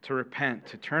 to repent,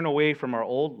 to turn away from our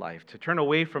old life, to turn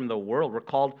away from the world. We're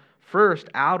called first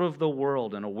out of the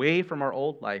world and away from our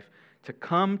old life to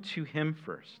come to Him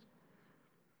first.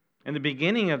 And the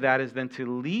beginning of that is then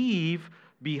to leave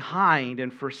behind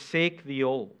and forsake the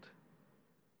old.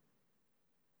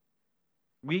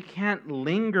 We can't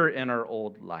linger in our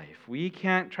old life. We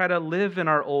can't try to live in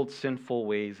our old sinful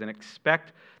ways and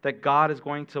expect that God is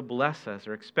going to bless us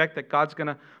or expect that God's going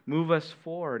to move us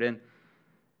forward. And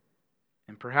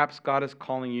perhaps God is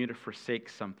calling you to forsake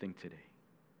something today.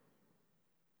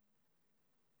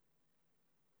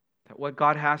 That what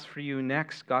God has for you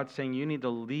next, God's saying you need to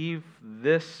leave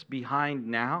this behind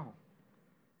now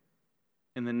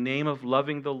in the name of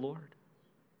loving the Lord.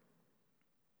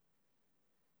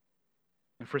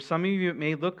 And for some of you, it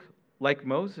may look like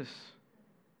Moses.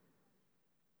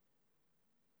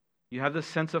 You have this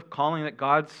sense of calling that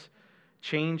God's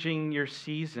changing your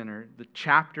season, or the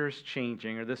chapter's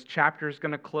changing, or this chapter is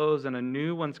going to close and a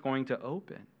new one's going to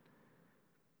open.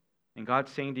 And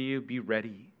God's saying to you, be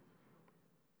ready.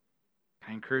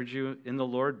 I encourage you in the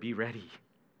Lord, be ready.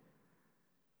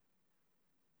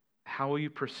 How will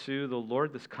you pursue the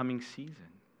Lord this coming season?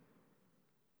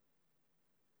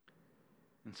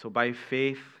 And so by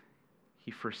faith,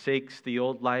 he forsakes the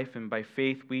old life, and by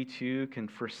faith we too can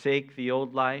forsake the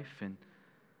old life and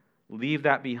leave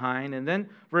that behind. And then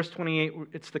verse 28,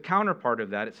 it's the counterpart of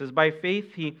that. It says, by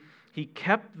faith he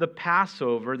kept the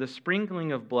Passover, the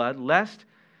sprinkling of blood, lest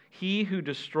he who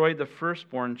destroyed the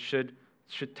firstborn should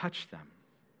touch them.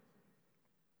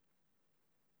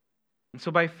 And so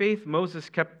by faith, Moses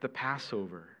kept the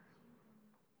Passover.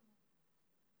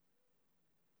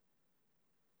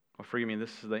 Oh, forgive me,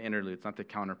 this is the interlude. It's not the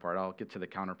counterpart. I'll get to the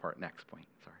counterpart next point.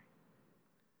 Sorry.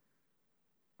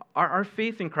 Our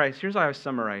faith in Christ, here's how I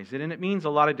summarize it, and it means a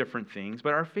lot of different things,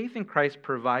 but our faith in Christ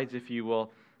provides, if you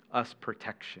will, us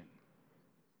protection.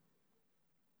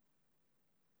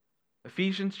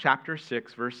 Ephesians chapter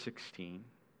 6, verse 16.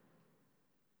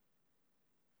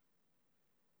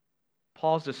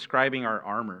 Paul's describing our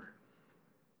armor,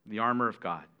 the armor of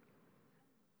God.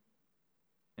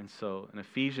 And so in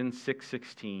Ephesians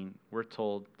 6:16, we're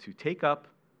told to take up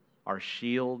our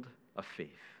shield of faith.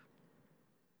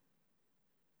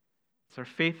 It's our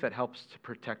faith that helps to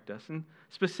protect us. And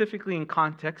specifically in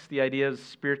context, the idea is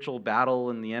spiritual battle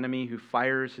and the enemy who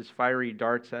fires his fiery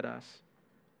darts at us.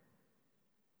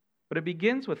 But it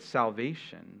begins with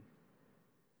salvation,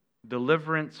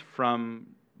 deliverance from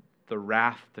the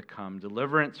wrath to come,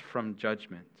 deliverance from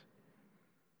judgment.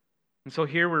 And so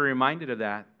here we're reminded of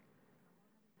that.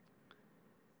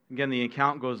 Again, the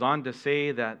account goes on to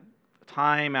say that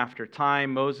time after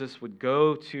time, Moses would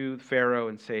go to Pharaoh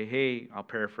and say, hey, I'll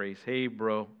paraphrase, hey,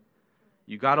 bro,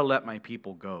 you got to let my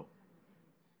people go.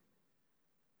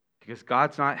 Because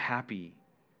God's not happy.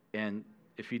 And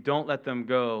if you don't let them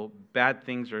go, bad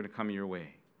things are going to come your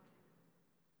way.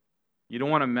 You don't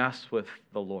want to mess with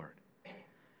the Lord.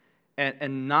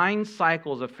 And 9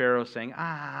 cycles of Pharaoh saying,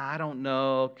 I don't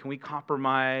know, can we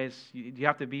compromise? Do you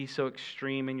have to be so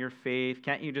extreme in your faith?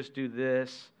 Can't you just do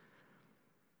this?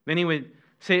 Then he would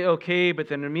say, okay, but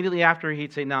then immediately after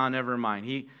he'd say, no, never mind.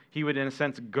 He would, in a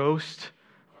sense, ghost,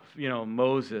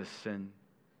 Moses, and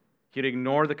he'd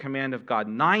ignore the command of God.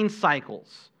 9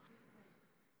 cycles.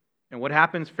 And what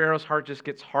happens? Pharaoh's heart just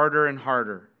gets harder and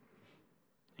harder.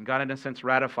 And God, in a sense,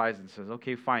 ratifies and says,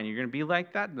 okay, fine, you're going to be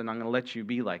like that? Then I'm going to let you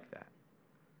be like that.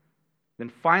 Then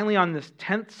finally on this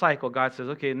 10th cycle, God says,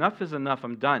 okay, enough is enough,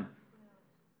 I'm done.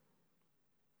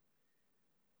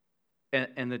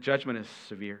 And the judgment is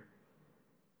severe.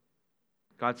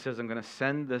 God says, I'm going to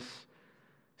send this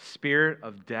spirit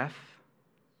of death,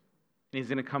 and he's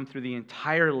going to come through the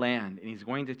entire land, and he's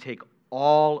going to take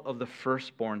all of the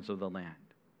firstborns of the land.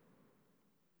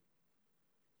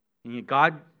 And yet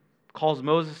God calls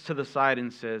Moses to the side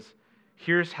and says,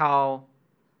 here's how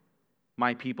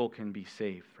my people can be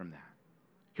saved from that.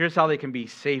 Here's how they can be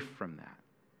safe from that.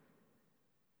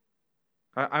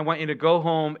 I want you to go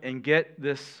home and get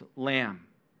this lamb,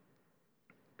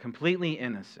 completely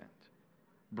innocent.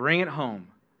 Bring it home.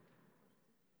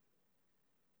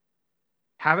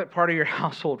 Have it part of your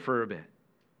household for a bit.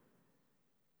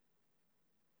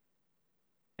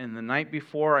 And the night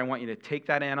before, I want you to take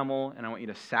that animal and I want you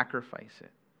to sacrifice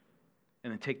it.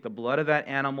 And then take the blood of that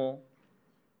animal.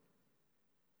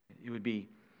 It would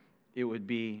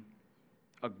be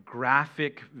a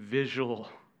graphic visual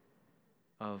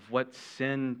of what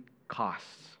sin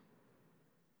costs.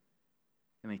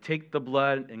 And they take the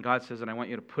blood, and God says, and I want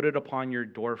you to put it upon your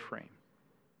doorframe.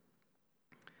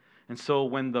 And so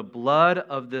when the blood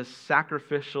of this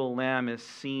sacrificial lamb is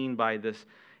seen by this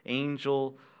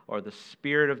angel or the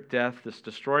spirit of death, this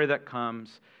destroyer that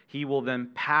comes, he will then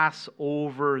pass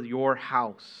over your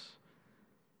house.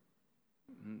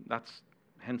 That's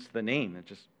hence the name, it's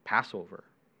just Passover.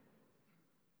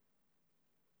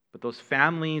 But those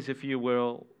families, if you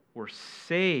will, were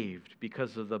saved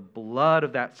because of the blood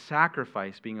of that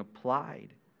sacrifice being applied.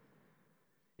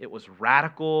 It was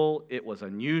radical, it was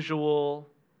unusual,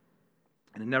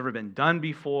 it had never been done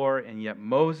before, and yet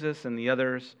Moses and the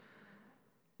others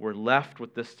were left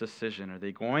with this decision. Are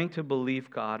they going to believe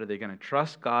God? Are they going to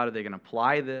trust God? Are they going to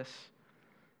apply this?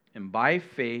 And by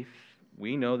faith,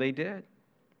 we know they did.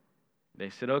 They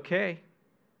said, okay,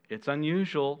 it's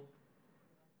unusual,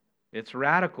 it's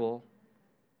radical,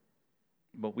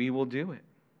 but we will do it.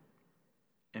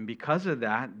 And because of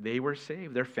that, they were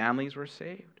saved. Their families were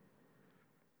saved.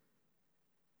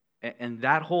 And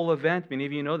that whole event, many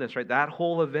of you know this, right? That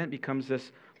whole event becomes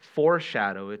this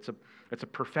foreshadow. It's a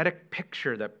prophetic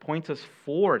picture that points us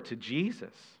forward to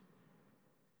Jesus.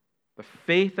 The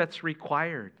faith that's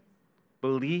required.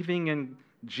 Believing in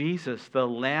Jesus, the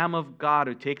Lamb of God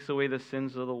who takes away the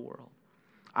sins of the world.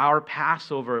 Our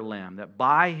Passover lamb, that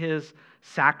by his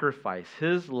sacrifice,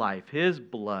 his life, his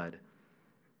blood,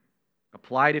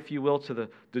 applied, if you will, to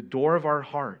the door of our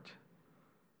heart,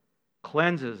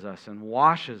 cleanses us and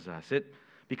washes us.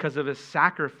 Because of his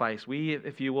sacrifice, we,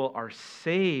 if you will, are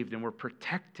saved and we're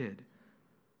protected.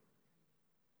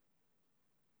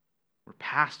 We're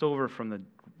passed over from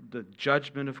the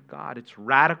judgment of God. It's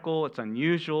radical, it's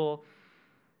unusual.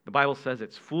 The Bible says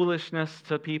it's foolishness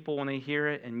to people when they hear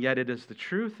it, and yet it is the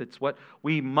truth. It's what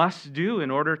we must do in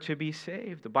order to be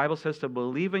saved. The Bible says to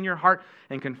believe in your heart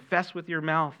and confess with your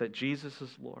mouth that Jesus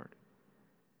is Lord.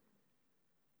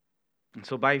 And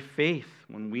so by faith,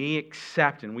 when we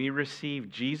accept and we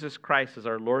receive Jesus Christ as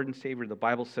our Lord and Savior, the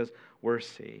Bible says we're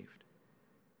saved.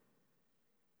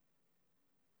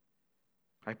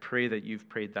 I pray that you've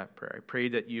prayed that prayer. I pray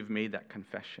that you've made that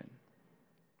confession.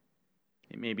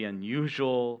 It may be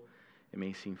unusual, it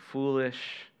may seem foolish,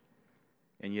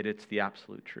 and yet it's the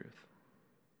absolute truth.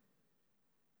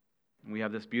 And we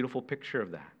have this beautiful picture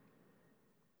of that.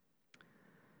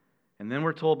 And then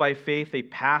we're told by faith they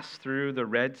passed through the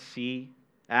Red Sea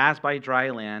as by dry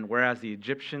land, whereas the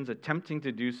Egyptians attempting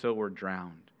to do so were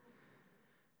drowned.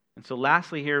 And so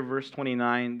lastly here, verse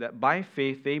 29, that by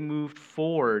faith they moved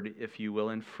forward, if you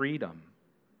will, in freedom.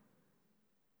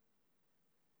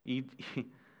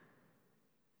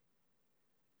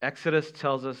 Exodus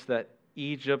tells us that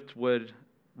Egypt would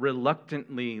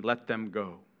reluctantly let them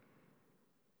go.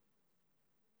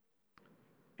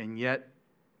 And yet,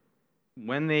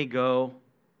 when they go,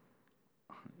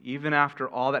 even after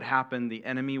all that happened, the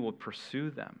enemy will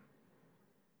pursue them.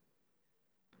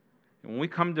 And when we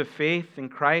come to faith in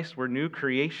Christ, we're new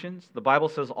creations. The Bible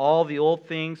says all the old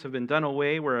things have been done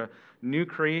away. We're a new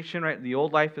creation, right? The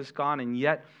old life is gone, and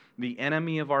yet the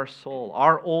enemy of our soul,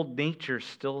 our old nature, is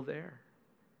still there.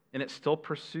 And it still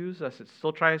pursues us. It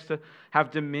still tries to have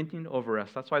dominion over us.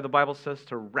 That's why the Bible says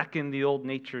to reckon the old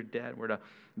nature dead. We're to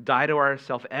die to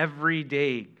ourselves every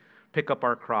day, pick up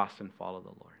our cross and follow the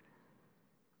Lord.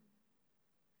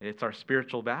 It's our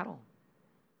spiritual battle.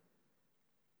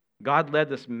 God led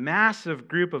this massive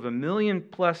group of 1 million+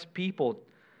 people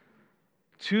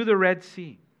to the Red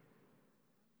Sea.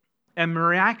 And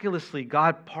miraculously,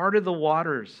 God parted the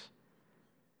waters,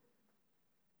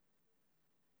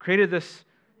 created this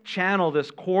channel,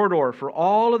 this corridor for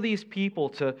all of these people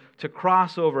to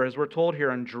cross over, as we're told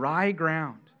here, on dry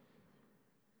ground.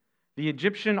 The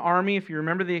Egyptian army, if you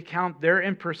remember the account, they're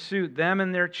in pursuit, them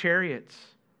and their chariots.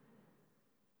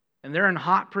 And they're in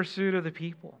hot pursuit of the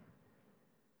people.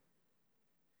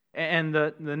 And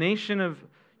the nation of,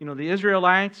 the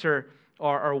Israelites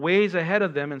are ways ahead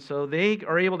of them, and so they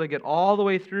are able to get all the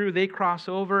way through. They cross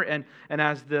over, and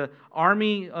as the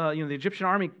army, the Egyptian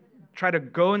army try to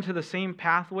go into the same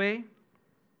pathway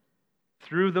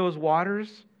through those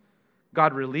waters,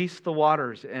 God released the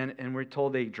waters, and we're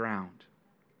told they drowned.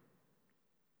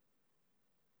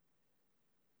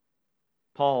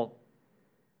 Paul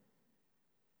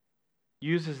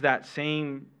uses that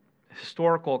same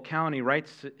historical account. He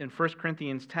writes in 1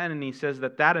 Corinthians 10, and he says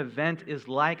that event is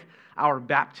like our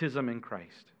baptism in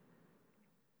Christ.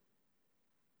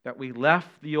 That we left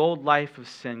the old life of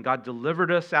sin. God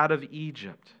delivered us out of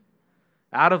Egypt,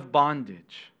 out of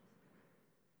bondage.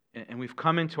 And we've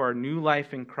come into our new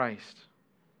life in Christ.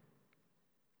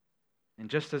 And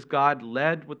just as God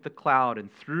led with the cloud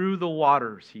and through the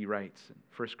waters, he writes in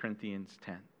 1 Corinthians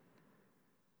 10,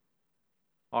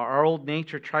 our old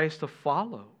nature tries to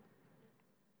follow.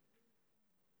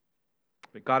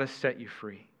 But God has set you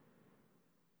free.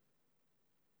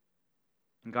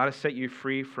 And God has set you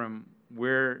free from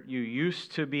where you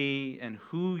used to be and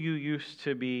who you used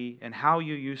to be and how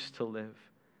you used to live.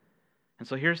 And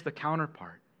so here's the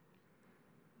counterpart.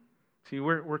 See,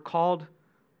 we're called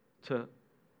to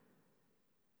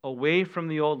away from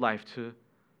the old life, to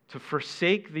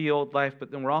forsake the old life,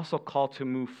 but then we're also called to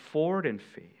move forward in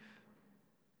faith.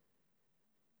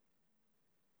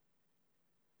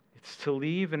 It's to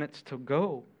leave and it's to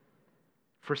go.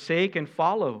 Forsake and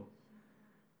follow.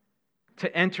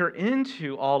 To enter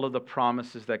into all of the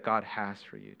promises that God has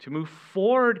for you. To move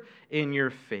forward in your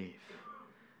faith.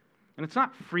 And it's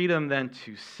not freedom then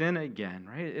to sin again,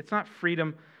 right? It's not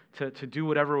freedom to do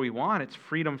whatever we want. It's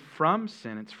freedom from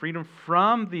sin. It's freedom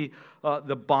from the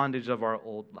bondage of our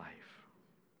old life.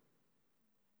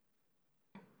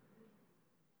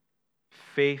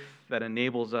 Faith that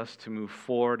enables us to move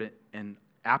forward and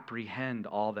apprehend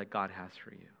all that God has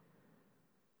for you.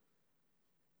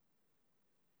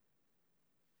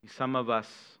 Some of us,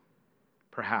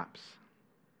 perhaps,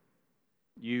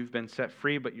 you've been set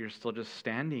free, but you're still just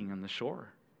standing on the shore.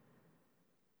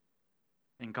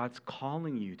 And God's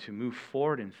calling you to move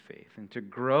forward in faith and to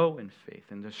grow in faith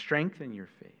and to strengthen your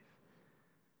faith.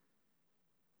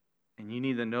 And you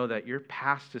need to know that your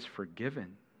past is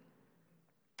forgiven.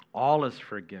 All is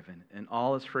forgiven and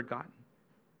all is forgotten.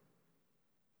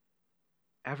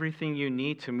 Everything you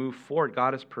need to move forward,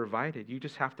 God has provided. You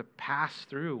just have to pass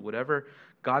through whatever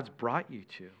God's brought you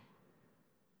to.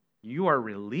 You are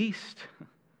released.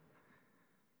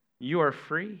 You are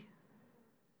free.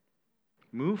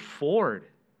 Move forward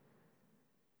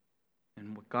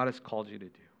in what God has called you to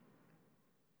do.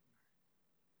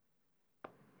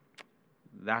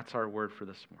 That's our word for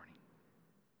this morning.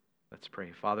 Let's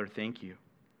pray. Father, thank you.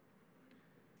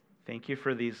 Thank you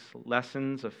for these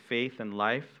lessons of faith and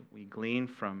life we glean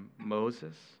from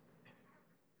Moses.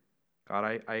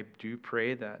 God, I do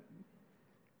pray that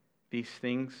these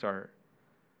things are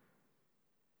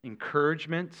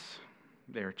encouragements,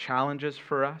 they're challenges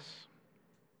for us.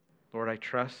 Lord, I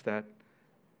trust that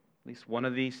at least one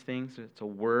of these things, it's a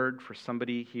word for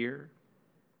somebody here.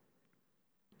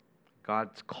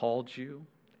 God's called you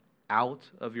out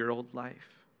of your old life.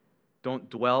 Don't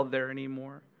dwell there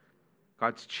anymore.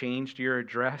 God's changed your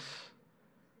address.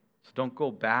 So don't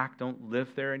go back. Don't live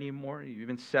there anymore. You've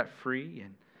been set free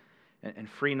and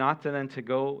free not to then to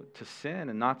go to sin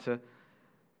and not to,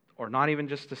 or not even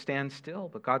just to stand still,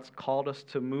 but God's called us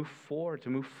to move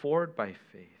forward by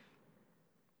faith.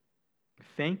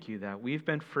 Thank you that we've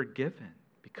been forgiven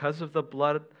because of the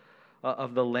blood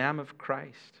of the Lamb of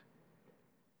Christ.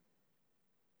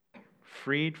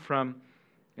 Freed from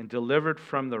and delivered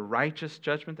from the righteous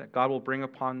judgment that God will bring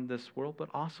upon this world, but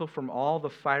also from all the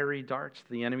fiery darts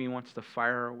the enemy wants to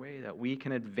fire our way, that we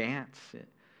can advance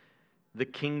the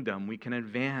kingdom, we can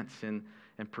advance in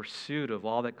pursuit of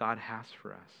all that God has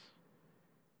for us.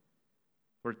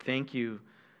 Lord, thank you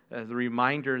as a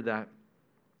reminder that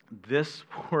this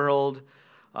world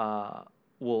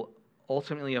will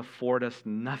ultimately afford us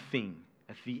nothing.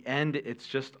 At the end, it's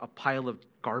just a pile of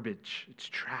garbage. It's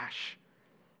trash.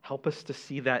 Help us to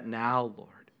see that now,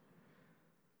 Lord.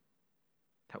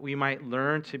 That we might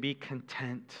learn to be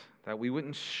content. That we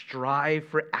wouldn't strive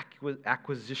for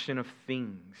acquisition of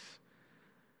things.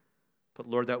 But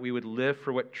Lord, that we would live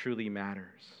for what truly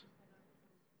matters.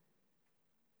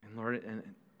 And Lord, and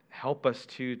help us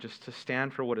to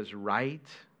stand for what is right.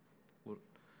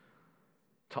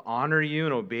 To honor you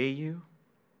and obey you.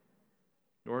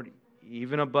 Lord,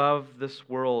 even above this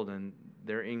world and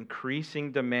their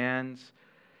increasing demands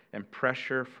and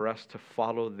pressure for us to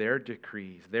follow their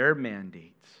decrees, their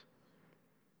mandates.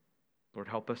 Lord,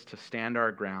 help us to stand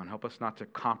our ground. Help us not to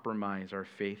compromise our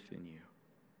faith in you.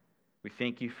 We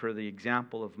thank you for the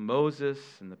example of Moses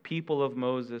and the people of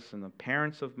Moses and the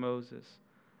parents of Moses.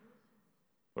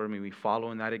 Lord, may we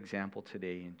follow in that example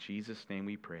today. In Jesus' name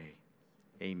we pray.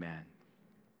 Amen.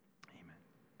 Amen.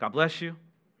 God bless you.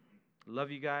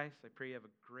 Love you guys. I pray you have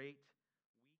a great